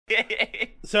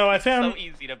So I found So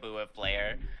easy to boo a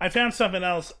player. I found something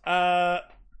else. Where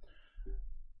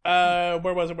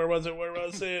was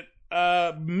it?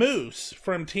 Moose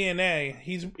from TNA.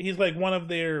 He's like one of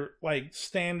their like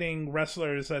standing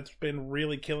wrestlers that's been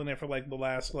really killing it for like the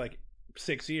last like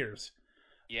 6 years.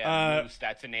 Yeah, Moose,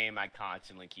 that's a name I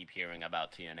constantly keep hearing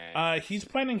about TNA. He's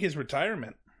planning his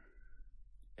retirement,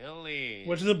 Really?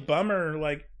 which is a bummer.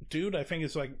 Like, dude, I think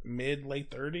it's like mid late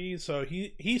 30s, so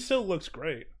he still looks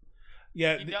great.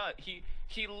 Yeah, He does.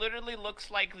 He literally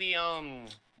looks like the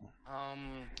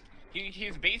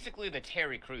he's basically the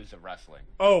Terry Crews of wrestling.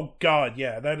 oh god,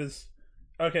 yeah, that is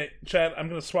okay. Chad, I'm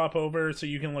gonna swap over so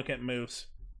you can look at Moose.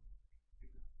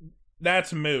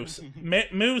 That's Moose.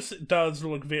 Moose does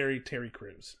look very Terry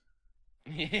Crews.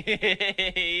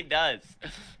 He does.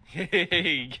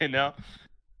 You know.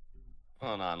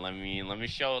 Hold on, let me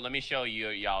show you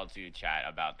y'all to chat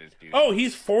about this dude. Oh,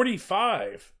 he's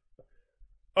 45.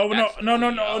 Oh That's no,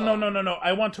 really young. no!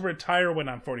 I want to retire when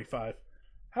I'm 45.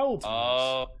 How old's Moose?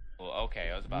 Oh, okay.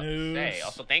 I was about to say. Moose.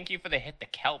 Also, thank you for the hit the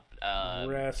kelp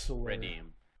Wrestler.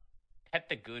 redeem. Pet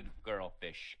the good girl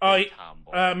fish. Oh, Good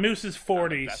tomboy. Moose is I'm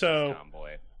 40, obsessed so with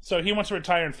tomboy. he wants to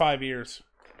retire in 5 years.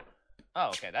 Oh,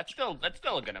 okay. That's still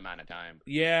a good amount of time.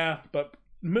 Yeah, but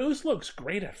Moose looks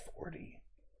great at 40.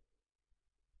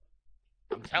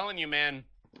 I'm telling you, man.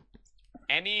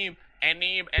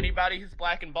 Anybody who's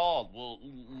black and bald will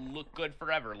look good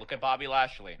forever. Look at Bobby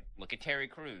Lashley. Look at Terry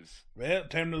Crews. Well,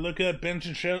 time to look up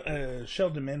Benjamin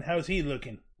Sheldon. How's he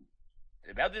looking?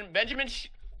 Benjamin,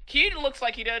 he looks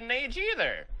like he doesn't age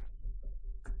either.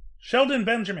 Sheldon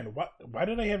Benjamin. Why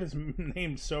did I have his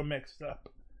name so mixed up?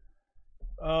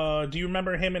 Do you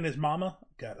remember him and his mama?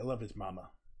 God, I love his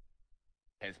mama.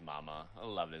 His mama. I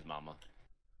love his mama.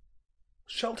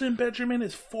 Shelton Benjamin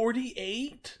is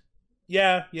 48?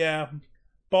 Yeah.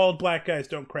 Bald black guys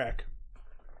don't crack.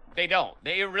 They don't.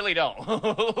 They really don't.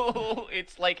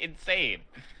 It's like insane.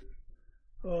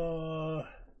 Okay,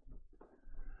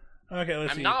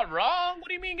 let's see. I'm not wrong. What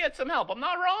do you mean get some help? I'm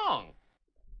not wrong.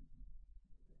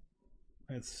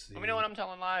 Let's see. Let me know when I'm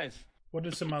telling lies. What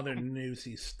is some other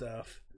newsy stuff?